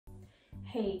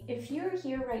Hey, if you're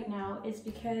here right now, it's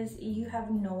because you have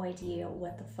no idea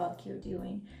what the fuck you're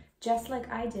doing, just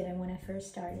like I didn't when I first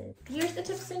started. Here's the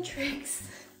tips and tricks,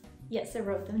 yes, I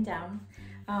wrote them down,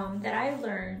 that I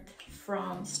learned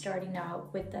from starting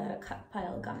out with the cut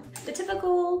pile gun. The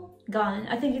typical gun,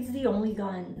 I think it's the only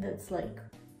gun that's like,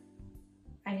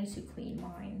 I need to clean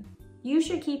mine. You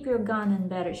should keep your gun in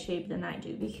better shape than I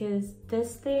do because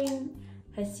this thing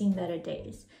has seen better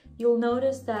days. You'll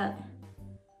notice that,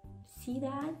 see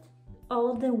that?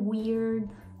 All the weird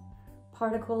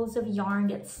particles of yarn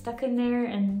get stuck in there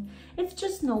and it's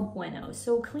just no bueno.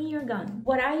 So clean your gun.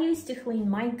 What I use to clean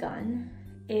my gun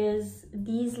is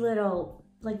these little,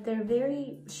 like they're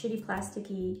very shitty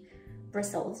plasticky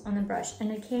bristles on the brush,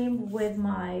 and it came with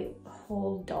my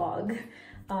whole dog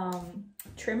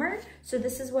trimmer. So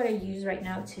this is what I use right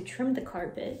now to trim the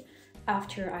carpet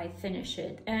after I finish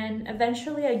it. And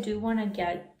eventually I do want to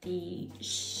get the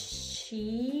sheep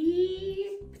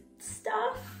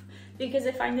stuff because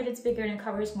I find that it's bigger and it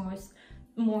covers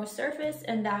more surface,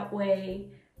 and that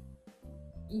way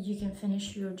you can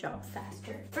finish your job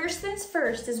faster. First things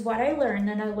first is what I learned,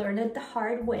 and I learned it the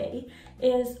hard way,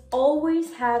 is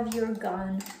always have your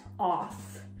gun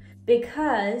off,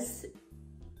 because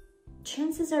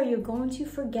chances are you're going to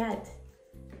forget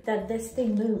that this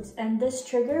thing moves, and this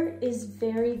trigger is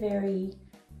very, very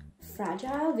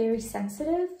fragile, very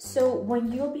sensitive. So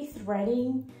when you'll be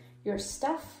threading your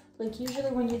stuff, like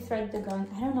usually when you thread the gun,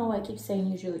 I don't know, I keep saying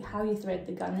usually, how you thread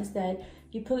the gun is that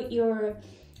you put your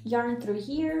yarn through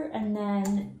here and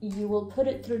then you will put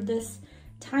it through this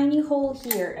tiny hole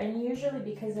here, and usually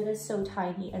because it is so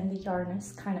tiny and the yarn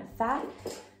is kind of fat,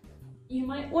 you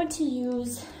might want to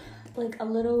use like a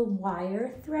little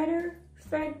wire thread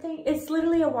thing. It's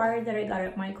literally a wire that I got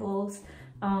at Michael's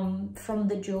from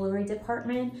the jewelry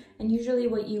department, and usually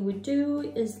what you would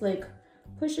do is like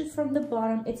push it from the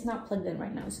bottom. It's not plugged in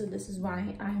right now, so this is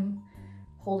why I'm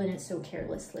holding it so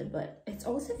carelessly, but it's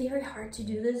also very hard to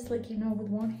do this, like, you know, with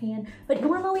one hand. But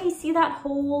normally you see that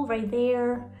hole right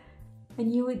there,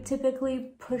 and you would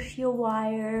typically push your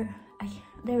wire.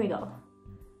 There we go.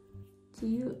 So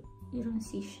you don't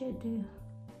see shit, do you?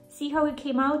 See how it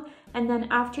came out? And then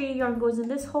after your yarn goes in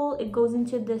this hole, it goes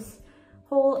into this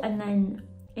hole, and then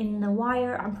in the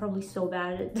wire, I'm probably so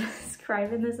bad at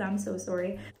describing this, I'm so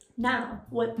sorry. Now,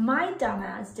 what my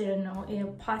dumbass didn't know,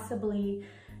 and possibly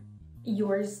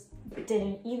yours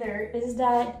didn't either, is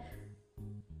that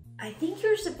I think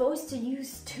you're supposed to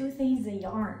use two things of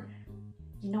yarn.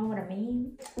 You know what I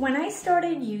mean? When I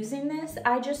started using this,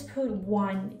 I just put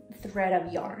one thread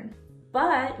of yarn.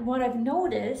 But what I've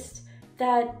noticed,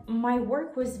 that my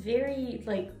work was very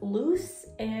like loose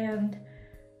and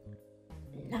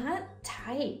not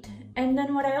tight. And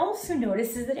then what I also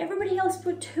noticed is that everybody else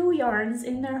put two yarns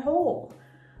in their hole.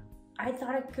 I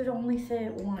thought I could only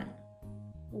fit one.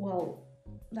 Well,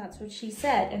 that's what she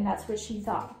said, and that's what she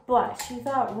thought, but she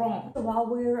thought wrong. While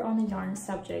we're on the yarn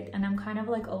subject, and I'm kind of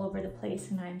like all over the place,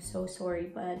 and I'm so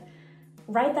sorry, but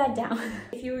write that down.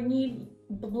 If you need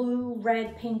blue,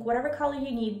 red, pink, whatever color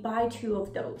you need, buy two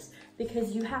of those,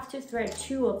 because you have to thread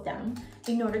two of them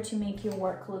in order to make your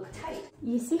work look tight.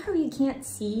 You see how you can't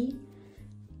see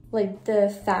like the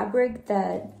fabric,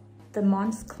 that the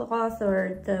Mons cloth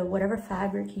or the whatever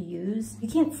fabric you use, you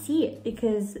can't see it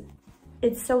because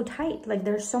it's so tight, like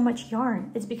there's so much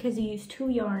yarn. It's because you use two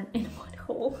yarn in one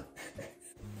hole.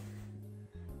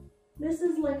 This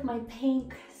is like my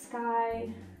pink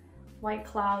sky, white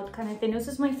cloud kind of thing. This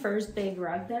is my first big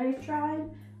rug that I've tried.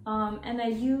 And I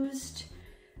used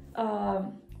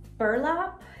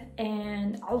burlap,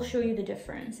 and I'll show you the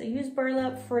difference. I used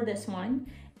burlap for this one,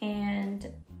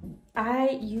 and I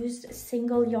used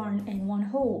single yarn in one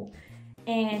hole.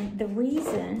 And the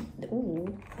reason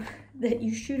that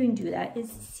you shouldn't do that is,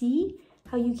 see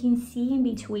how you can see in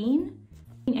between,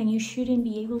 and you shouldn't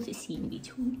be able to see in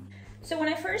between. So when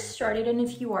I first started, and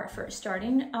if you are first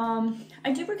starting,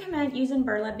 I do recommend using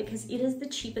burlap because it is the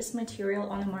cheapest material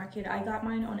on the market. I got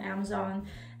mine on Amazon,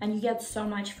 and you get so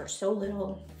much for so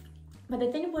little. But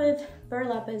the thing with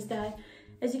burlap is that,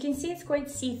 as you can see, it's quite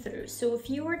see-through. So if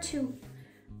you were to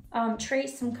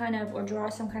trace some kind of, or draw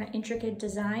some kind of intricate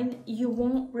design, you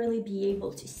won't really be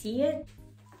able to see it.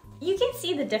 You can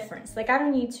see the difference. Like, I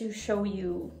don't need to show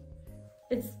you.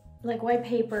 It's like white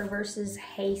paper versus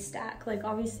haystack. Like,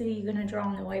 obviously you're gonna draw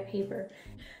on the white paper.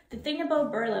 The thing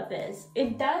about burlap is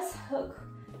it does hook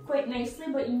quite nicely,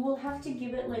 but you will have to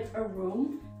give it like a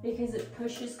room because it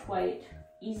pushes quite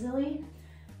easily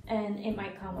and it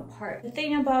might come apart. The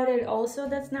thing about it also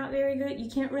that's not very good, you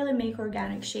can't really make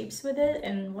organic shapes with it.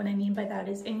 And what I mean by that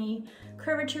is any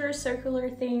curvature, circular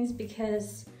things,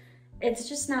 because it's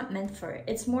just not meant for it.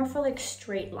 It's more for like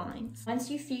straight lines. Once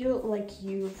you feel like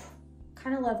you've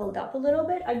kind of leveled up a little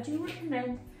bit, I do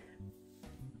recommend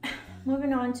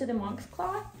moving on to the monk's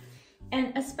cloth,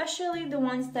 and especially the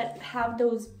ones that have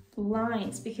those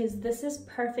lines, because this is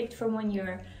perfect for when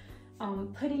you're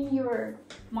putting your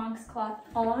monk's cloth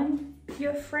on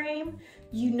your frame.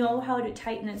 You know how to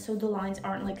tighten it so the lines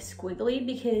aren't like squiggly,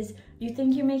 because you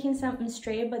think you're making something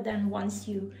straight, but then once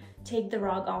you take the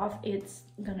rug off, it's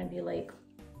gonna be like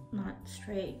not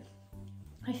straight.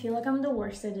 I feel like I'm the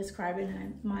worst at describing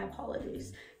it. My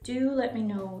apologies. Do let me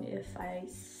know if I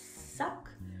suck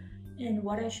and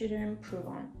what I should improve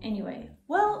on. Anyway,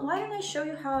 well, why don't I show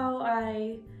you how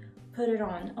I put it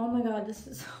on? Oh my god, this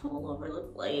is all over the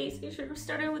place. You should have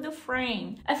started with a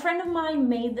frame. A friend of mine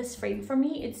made this frame for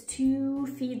me. It's 2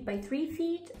 feet by 3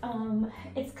 feet.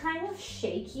 It's kind of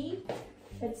shaky.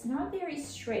 It's not very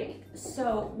straight.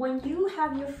 So when you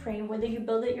have your frame, whether you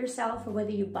build it yourself or whether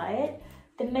you buy it,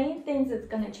 the main things that's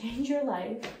gonna change your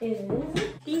life is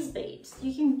these babes.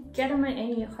 You can get them at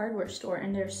any hardware store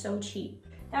and they're so cheap.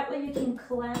 That way you can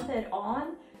clamp it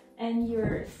on and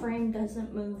your frame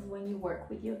doesn't move when you work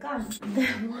with your gun. The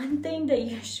one thing that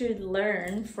you should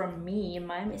learn from me,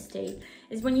 my mistake,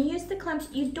 is when you use the clamps,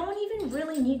 you don't even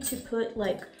really need to put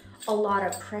like a lot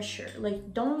of pressure.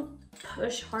 Like, don't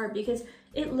push hard, because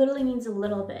it literally needs a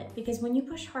little bit. Because when you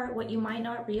push hard, what you might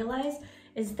not realize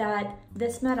is that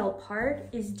this metal part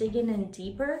is digging in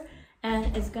deeper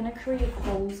and it's gonna create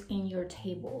holes in your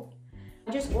table.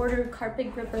 I just ordered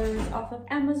carpet grippers off of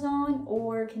Amazon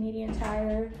or Canadian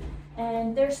Tire,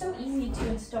 and they're so easy to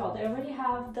install. They already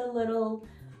have the little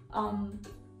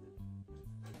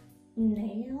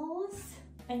nails,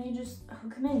 and you just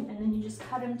hook them in, and then you just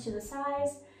cut them to the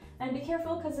size. And be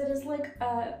careful, because it is like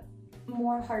a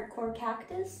more hardcore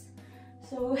cactus,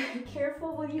 so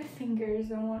careful with your fingers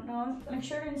and whatnot. Make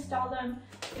sure to install them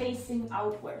facing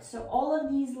outward. So all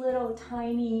of these little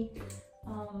tiny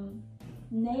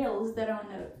nails that are on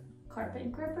the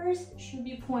carpet grippers should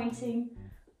be pointing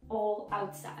all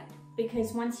outside,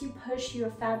 because once you push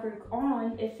your fabric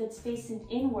on, if it's facing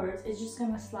inwards, it's just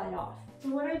gonna slide off. So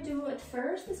what I do at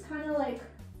first is kind of like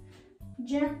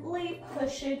gently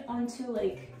push it onto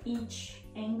like each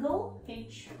angle,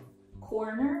 each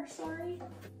corner, sorry.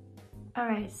 All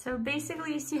right, so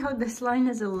basically you see how this line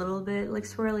is a little bit like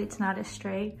swirly, it's not as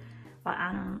straight, but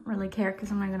I don't really care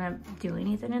because I'm not gonna do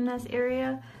anything in this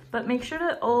area. But make sure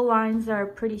that all lines are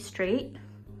pretty straight.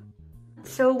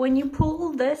 So when you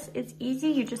pull this, it's easy.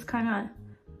 You just kind of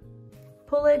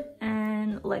pull it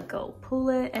and let go. Pull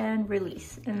it and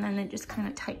release. And then it just kind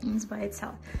of tightens by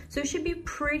itself. So it should be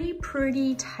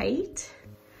pretty tight.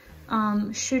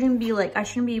 Shouldn't be like, I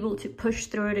shouldn't be able to push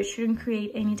through it. It shouldn't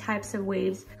create any types of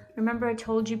waves. Remember I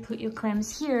told you put your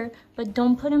clamps here, but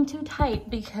don't put them too tight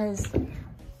because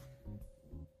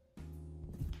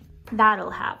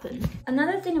that'll happen.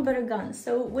 Another thing about a gun,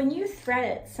 so when you thread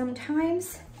it,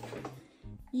 sometimes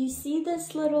you see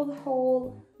this little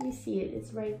hole, you see it,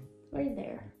 it's right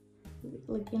there,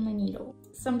 like in the needle.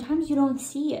 Sometimes you don't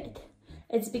see it.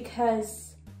 It's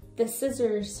because the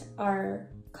scissors are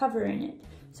covering it.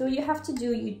 So what you have to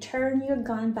do, you turn your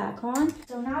gun back on.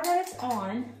 So now that it's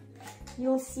on,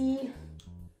 you'll see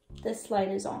this light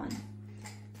is on.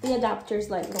 The adapter's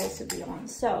light will also be on.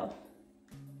 So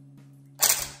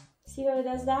see how it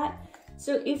does that?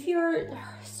 So if your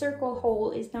circle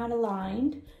hole is not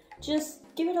aligned, just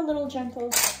give it a little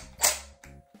gentle.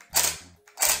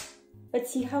 But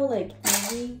see how like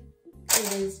easy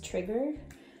it is triggered?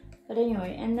 But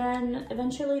anyway, and then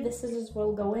eventually the scissors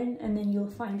will go in and then you'll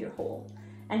find your hole.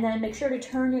 And then make sure to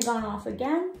turn your gun off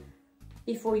again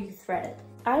before you thread it.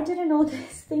 I didn't know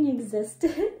this thing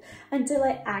existed until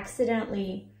I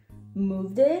accidentally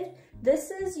moved it. This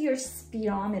is your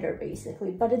speedometer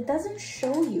basically, but it doesn't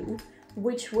show you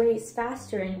which way is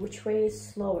faster and which way is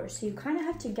slower. So you kind of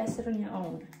have to guess it on your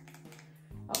own.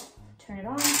 Oh, turn it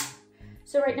on.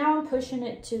 So right now I'm pushing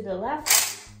it to the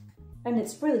left and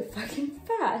it's really fucking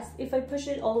fast. If I push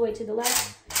it all the way to the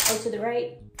left or to the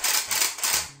right,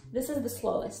 this is the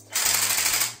slowest.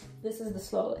 This is the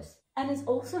slowest. And it's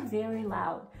also very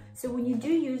loud. So when you do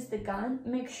use the gun,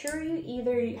 make sure you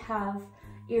either have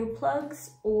earplugs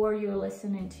or you're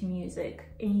listening to music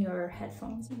in your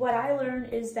headphones. What I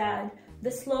learned is that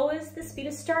the slowest, the speed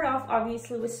to start off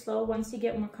obviously with slow. Once you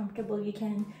get more comfortable, you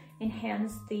can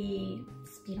enhance the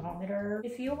speedometer.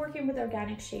 If you're working with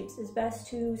organic shapes, it's best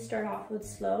to start off with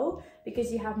slow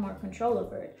because you have more control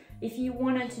over it. If you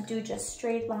wanted to do just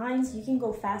straight lines, you can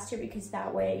go faster because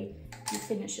that way you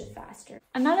finish it faster.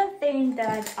 Another thing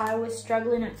that I was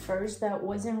struggling at first that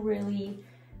wasn't really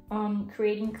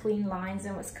creating clean lines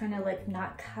and was kind of like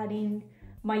not cutting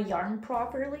my yarn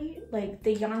properly. Like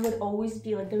the yarn would always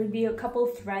be like, there would be a couple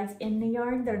threads in the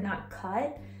yarn, they're not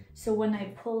cut. So when I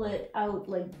pull it out,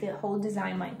 like the whole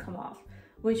design might come off,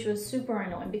 which was super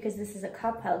annoying because this is a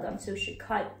cut pile gun, so you should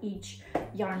cut each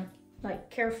yarn like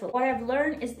carefully. What I've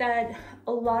learned is that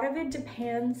a lot of it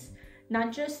depends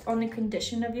not just on the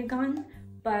condition of your gun,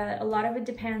 but a lot of it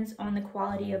depends on the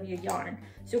quality of your yarn.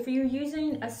 So if you're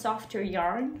using a softer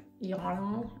yarn,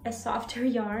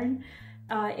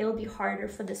 it'll be harder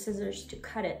for the scissors to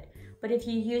cut it. But if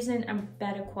you're using a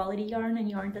better quality yarn and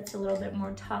yarn that's a little bit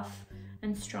more tough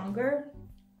and stronger,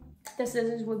 the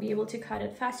scissors will be able to cut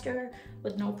it faster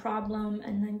with no problem,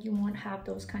 and then you won't have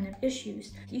those kind of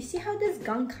issues. You see how this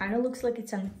gun kind of looks like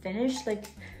it's unfinished, like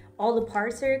all the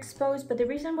parts are exposed, but the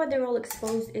reason why they're all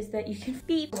exposed is that you can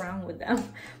beat around with them,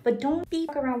 but don't beat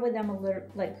around with them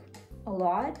a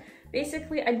lot.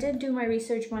 Basically, I did do my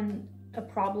research when a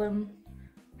problem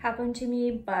happened to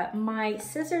me, but my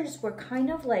scissors were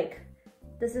kind of like,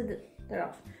 they're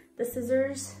off. The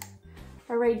scissors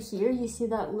are right here. You see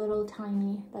that little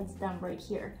tiny, that's them right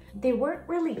here. They weren't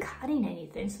really cutting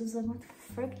anything, so I was like, what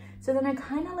the frick? So then I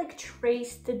kind of like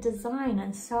traced the design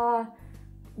and saw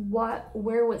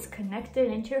where was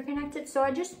connected, interconnected. So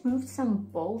I just moved some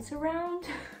bolts around,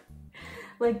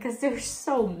 like, because there's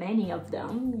so many of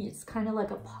them. It's kind of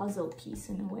like a puzzle piece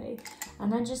in a way.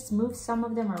 And then just moved some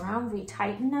of them around,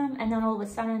 retightened them, and then all of a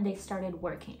sudden they started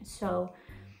working. So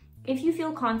if you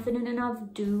feel confident enough,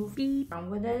 do be around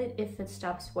with it if it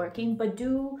stops working, but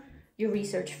do your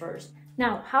research first.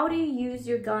 Now, how do you use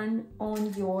your gun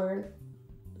on your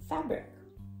fabric?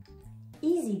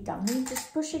 Easy, dummy.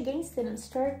 Just push against it and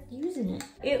start using it.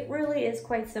 It really is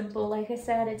quite simple. Like I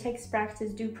said, it takes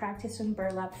practice. Do practice on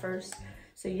burlap first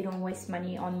so you don't waste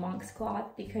money on monk's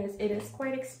cloth, because it is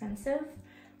quite expensive,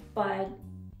 but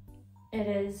it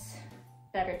is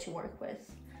better to work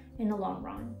with in the long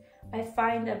run. I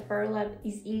find that burlap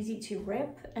is easy to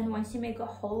rip, and once you make a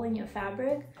hole in your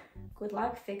fabric, good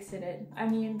luck fixing it. I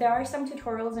mean, there are some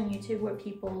tutorials on YouTube where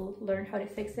people learn how to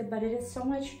fix it, but it is so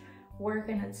much work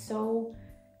and it's so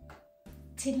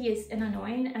tedious and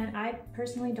annoying, and I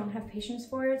personally don't have patience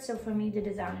for it. So for me, the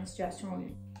design is just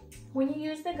ruined. When you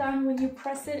use the gun, when you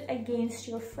press it against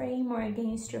your frame or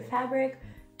against your fabric,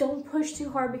 don't push too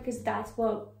hard, because that's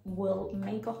what will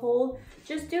make a hole.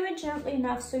 Just do it gently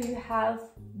enough so you have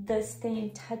this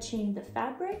thing touching the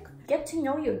fabric. Get to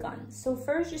know your gun. So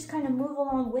first, just kind of move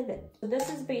along with it. So this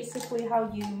is basically how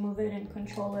you move it and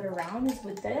control it around, is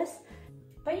with this.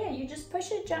 But yeah, you just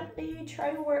push it gently,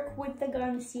 try to work with the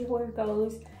gun, see where it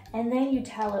goes, and then you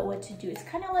tell it what to do. It's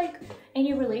kind of like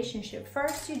any relationship.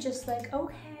 First, you just like,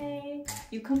 okay,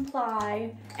 you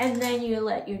comply, and then you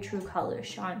let your true colors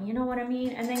shine, you know what I mean?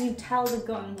 And then you tell the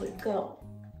gun where to go.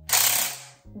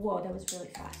 Whoa, that was really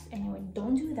fast. Anyway,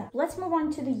 don't do that. Let's move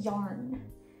on to the yarn.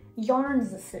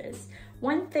 Yarns this is.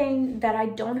 One thing that I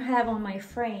don't have on my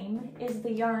frame is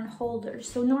the yarn holder.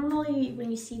 So normally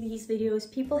when you see these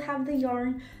videos, people have the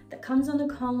yarn that comes on the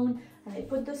cone, and they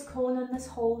put this cone on this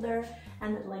holder,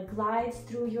 and it like glides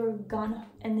through your gun,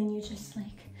 and then you just like,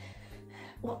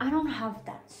 well, I don't have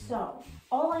that. So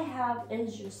all I have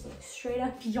is just like straight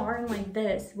up yarn like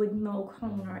this with no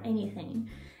cone or anything.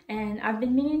 And I've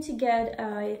been meaning to get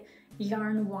a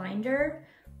yarn winder,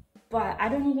 but I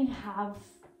don't even have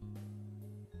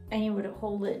anywhere to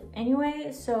hold it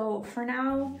anyway. So for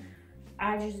now,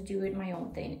 I just do it my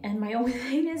own thing. And my own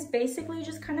thing is basically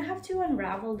just kind of have to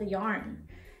unravel the yarn.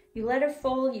 You let it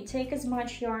fold, you take as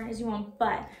much yarn as you want,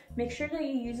 but make sure that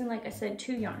you're using, like I said,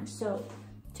 2 yarns. So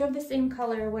 2 of the same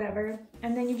color or whatever,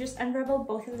 and then you just unravel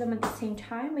both of them at the same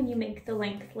time, and you make the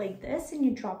length like this, and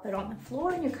you drop it on the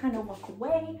floor, and you kind of walk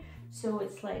away. So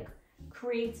it's like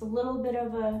creates a little bit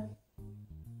of a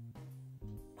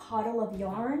puddle of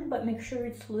yarn, but make sure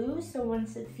it's loose, so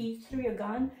once it feeds through your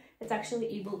gun, it's actually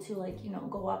able to, like, you know,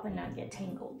 go up and not get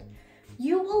tangled.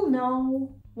 You will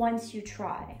know once you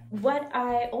try. What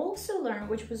I also learned,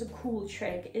 which was a cool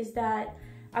trick, is that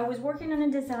I was working on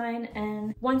a design,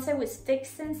 and once I was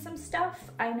fixing some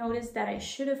stuff, I noticed that I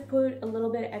should have put a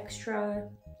little bit extra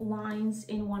lines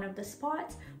in one of the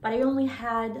spots, but I only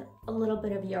had a little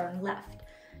bit of yarn left.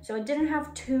 So I didn't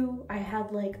have 2, I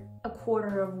had like a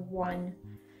quarter of 1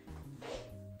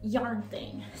 yarn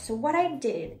thing. So what I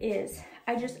did is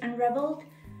I just unraveled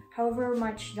however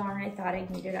much yarn I thought I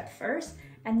needed at first,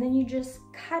 and then you just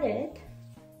cut it,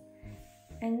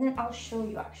 and then I'll show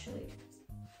you actually.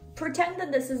 Pretend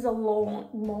that this is a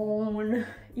long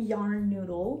yarn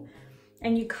noodle,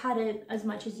 and you cut it as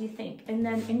much as you think. And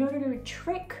then in order to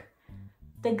trick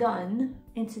the gun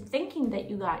into thinking that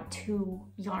you got 2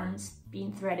 yarns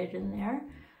being threaded in there,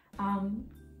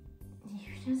 you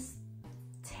just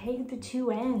take the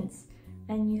 2 ends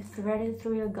and you thread it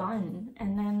through your gun,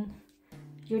 and then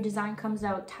your design comes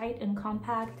out tight and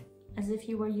compact as if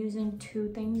you were using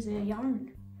 2 things of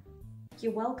yarn.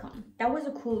 You're welcome. That was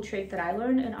a cool trick that I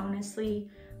learned, and honestly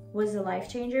was a life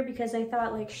changer, because I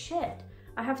thought like, shit,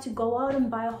 I have to go out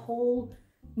and buy a whole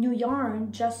new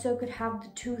yarn just so I could have the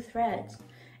 2 threads.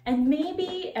 And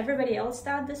maybe everybody else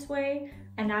thought this way,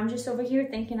 and I'm just over here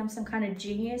thinking I'm some kind of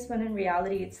genius, when in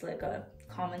reality it's like a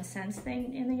common sense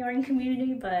thing in the yarn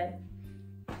community, but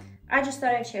I just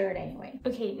thought I'd share it anyway.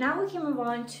 Okay, now we can move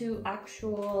on to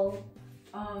actual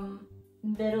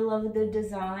middle of the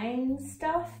design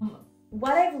stuff.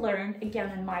 What I've learned, again,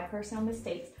 in my personal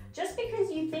mistakes, just because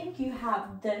you think you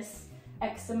have this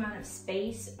X amount of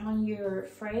space on your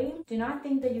frame, do not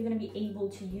think that you're going to be able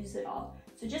to use it all.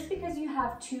 So just because you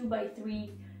have 2 by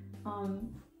 3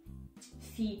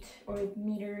 feet or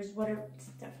meters, whatever, it's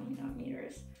definitely not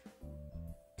meters,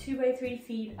 2 by 3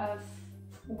 feet of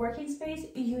working space,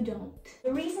 you don't.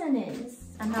 The reason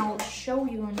is, and I'll show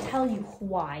you and tell you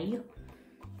why,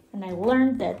 and I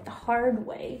learned that the hard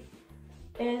way,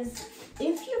 is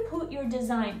if you put your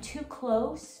design too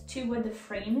close to where the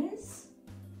frame is,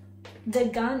 the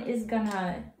gun is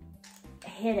gonna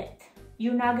hit it.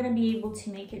 You're not gonna be able to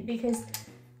make it, because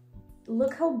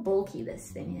look how bulky this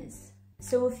thing is.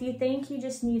 So if you think you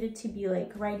just need it to be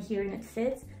like right here and it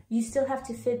fits, you still have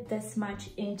to fit this much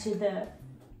into the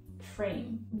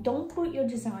frame. Don't put your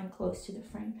design close to the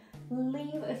frame.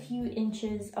 Leave a few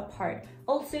inches apart.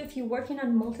 Also, if you're working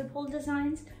on multiple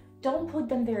designs, don't put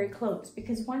them very close,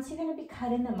 because once you're going to be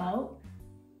cutting them out,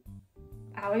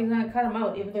 how are you going to cut them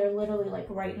out if they're literally like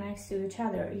right next to each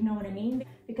other? You know what I mean?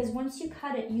 Because once you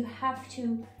cut it, you have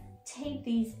to take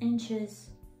these inches,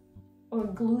 or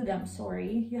glue them,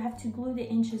 sorry. You have to glue the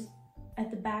inches at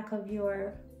the back of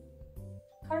your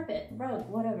carpet, rug,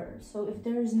 whatever. So if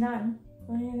there's none,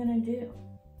 what are you going to do?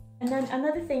 And then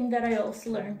another thing that I also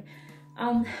learned,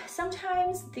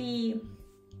 sometimes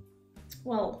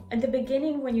well, at the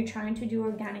beginning when you're trying to do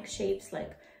organic shapes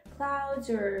like clouds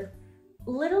or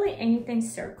literally anything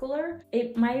circular,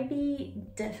 it might be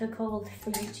difficult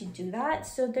for you to do that.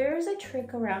 So there's a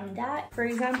trick around that. For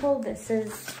example, this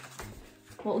is,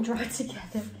 we'll draw it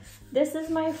together. This is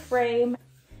my frame,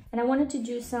 and I wanted to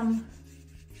do some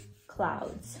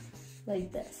clouds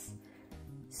like this.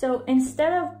 So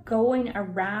instead of going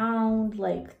around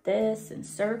like this in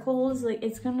circles, like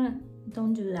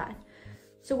don't do that.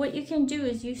 So what you can do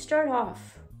is you start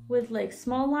off with like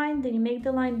small line, then you make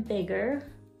the line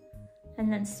bigger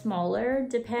and then smaller,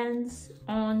 depends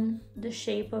on the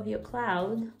shape of your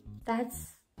cloud.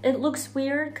 It looks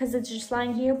weird because it's just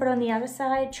lying here, but on the other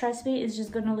side, trust me, it's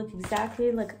just gonna look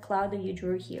exactly like a cloud that you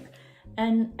drew here.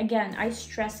 And again, I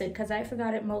stress it because I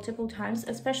forgot it multiple times,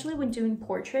 especially when doing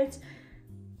portraits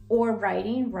or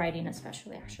writing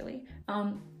especially actually.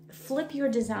 Flip your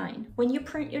design. When you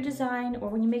print your design or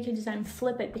when you make your design,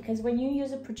 flip it, because when you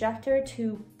use a projector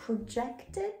to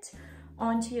project it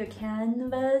onto your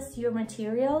canvas, your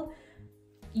material,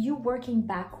 you're working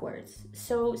backwards.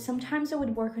 So sometimes I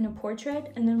would work on a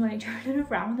portrait, and then when I turn it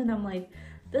around and I'm like,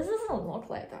 this doesn't look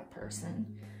like that person.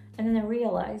 And then I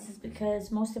realize it's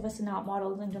because most of us are not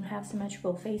models and don't have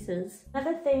symmetrical faces.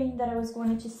 Another thing that I was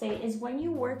going to say is when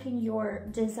you're working your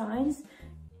designs,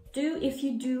 if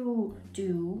you do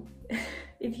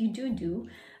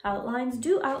outlines,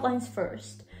 do outlines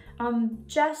first.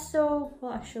 Just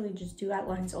do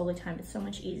outlines all the time. It's so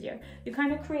much easier. You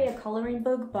kind of create a coloring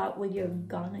book, but with your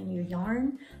gun and your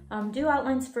yarn. Do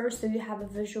outlines first so you have a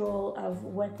visual of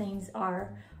what things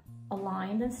are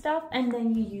aligned and stuff, and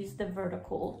then you use the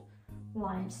vertical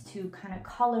lines to kind of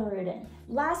color it in.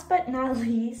 Last but not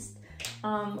least,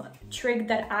 trick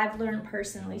that I've learned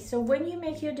personally. So when you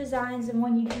make your designs and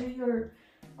when you do your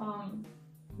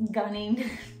gunning,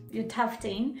 your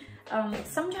tufting,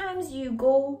 sometimes you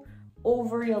go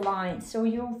over your lines. So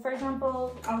for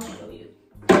example, I'll show you.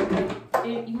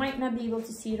 You might not be able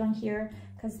to see it on here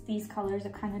because these colors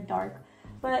are kind of dark,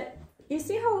 but you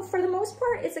see how for the most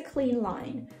part it's a clean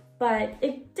line, but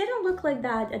it didn't look like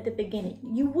that at the beginning.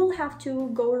 You will have to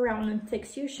go around and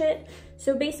fix your shit.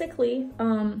 So basically,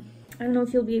 I don't know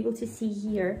if you'll be able to see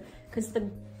here because the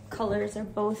colors are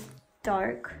both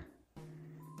dark,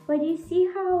 but you see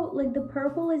how like the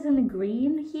purple is in the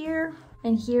green here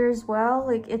and here as well.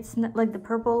 Like it's not like the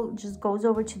purple just goes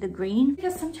over to the green,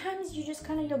 because sometimes you just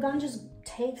your gun just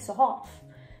takes off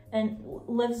and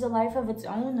lives a life of its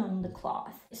own on the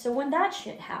cloth. So when that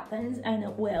shit happens, and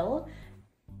it will,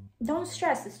 don't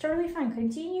stress, it's totally fine.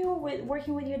 Continue with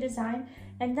working with your design.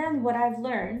 And then what I've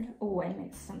learned, oh, I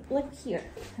mixed some, look here,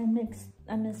 I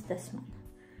missed this one.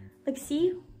 Like,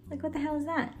 see, like what the hell is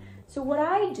that? So what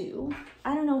I do,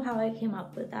 I don't know how I came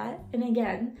up with that. And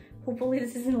again, hopefully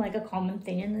this isn't like a common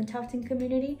thing in the tufting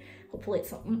community. Hopefully it's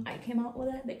something I came up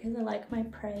with it because I like my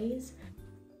praise.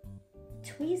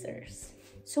 Tweezers.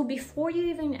 So before you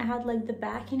even add like the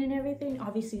backing and everything,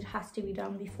 obviously it has to be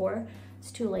done before.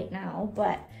 It's too late now,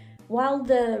 but while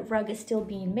the rug is still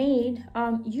being made,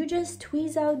 you just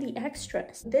tweeze out the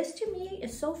extras. This to me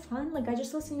is so fun. Like, I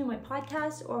just listen to my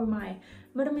podcast or my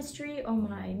murder mystery or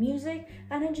my music,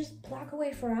 and I just pluck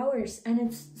away for hours, and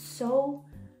it's so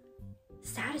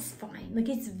satisfying. Like,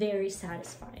 it's very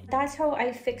satisfying. That's how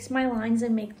I fix my lines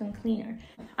and make them cleaner.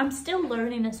 I'm still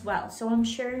learning as well, so I'm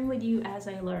sharing with you as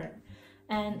I learn.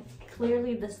 And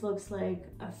clearly this looks like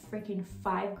a freaking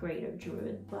 5th grader drew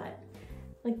it, but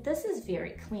like, this is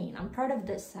very clean. I'm proud of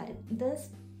this side.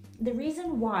 The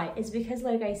reason why is because,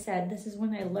 like I said, this is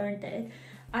when I learned it.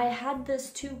 I had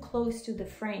this too close to the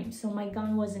frame, so my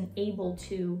gun wasn't able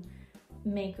to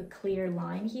make a clear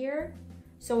line here.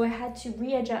 So I had to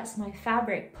readjust my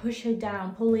fabric, push it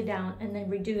down, pull it down, and then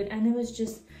redo it. And it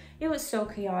was so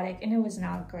chaotic, and it was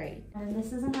not great. And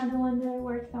this is another one that I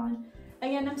worked on.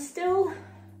 Again, I'm still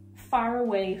far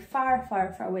away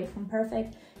from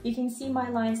perfect. You can see my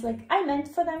lines, like, I meant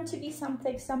for them to be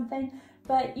something,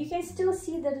 but you can still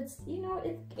see that it's, you know,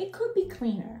 it could be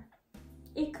cleaner.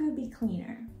 It could be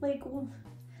cleaner. Like, well,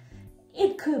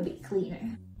 it could be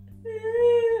cleaner.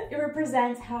 It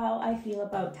represents how I feel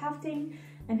about tufting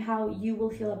and how you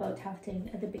will feel about tufting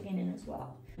at the beginning as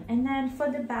well. And then for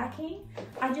the backing,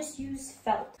 I just use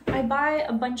felt. I buy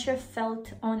a bunch of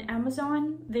felt on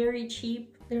Amazon, very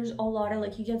cheap. There's a lot of,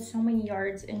 like, you get so many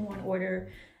yards in one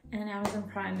order, and Amazon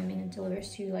Prime, I mean, it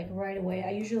delivers to you like right away.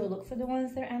 I usually look for the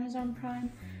ones that are Amazon Prime.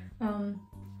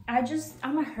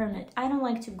 I'm a hermit. I don't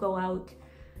like to go out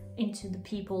into the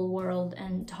people world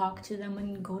and talk to them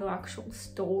and go to actual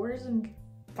stores and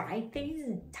buy things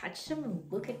and touch them and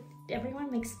look at everyone,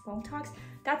 make small talks.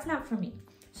 That's not for me.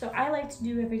 So I like to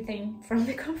do everything from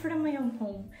the comfort of my own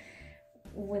home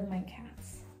with my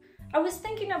cats. I was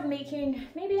thinking of making,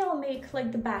 maybe I'll make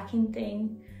like the backing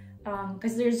thing,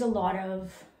 because there's a lot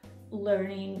of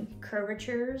learning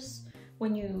curvatures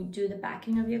when you do the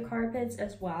backing of your carpets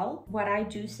as well. What I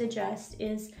do suggest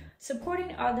is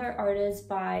supporting other artists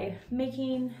by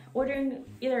ordering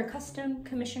either custom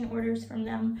commission orders from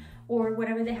them or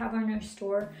whatever they have on their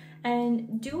store,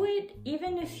 and do it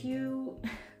even if you,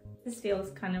 this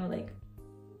feels kind of like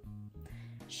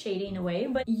shading away,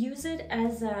 but use it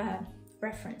as a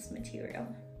reference material.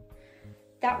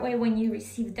 That way when you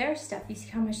receive their stuff, you see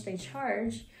how much they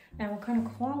charge and what kind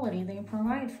of quality they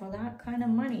provide for that kind of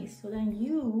money. So then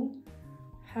you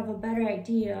have a better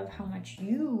idea of how much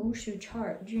you should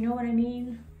charge. You know what I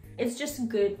mean? It's just a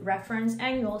good reference,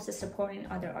 and you're also supporting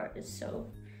other artists. So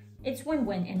it's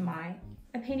win-win in my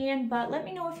opinion. But let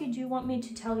me know if you do want me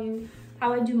to tell you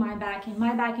how I do my backing.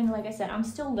 My backing, like I said, I'm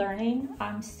still learning.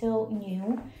 I'm still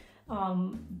new.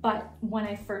 But when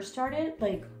I first started,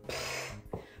 like,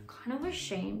 kind of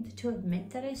ashamed to admit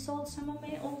that I sold some of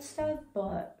my old stuff,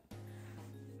 but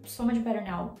so much better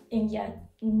now, and yet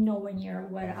nowhere near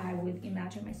what I would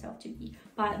imagine myself to be.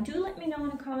 But do let me know in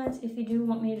the comments if you do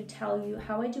want me to tell you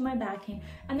how I do my backing,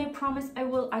 and I promise I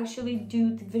will actually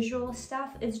do the visual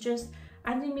stuff. It's just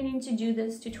I've been meaning to do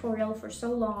this tutorial for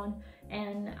so long,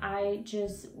 and I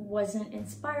just wasn't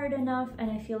inspired enough,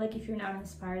 and I feel like if you're not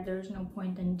inspired, there's no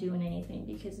point in doing anything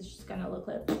because it's just gonna look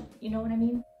like, you know what I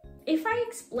mean? If I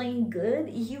explain good,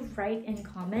 you write in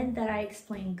comment that I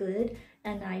explain good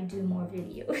and I do more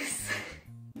videos.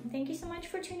 Thank you so much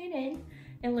for tuning in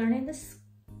and learning this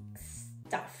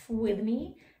stuff with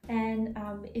me. And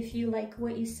if you like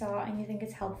what you saw and you think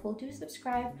it's helpful, do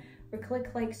subscribe or click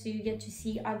like so you get to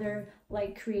see other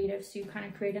like creatives. So you kind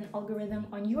of create an algorithm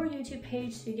on your YouTube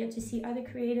page so you get to see other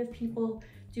creative people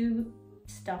do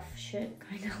shit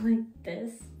kind of like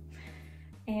this.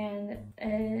 And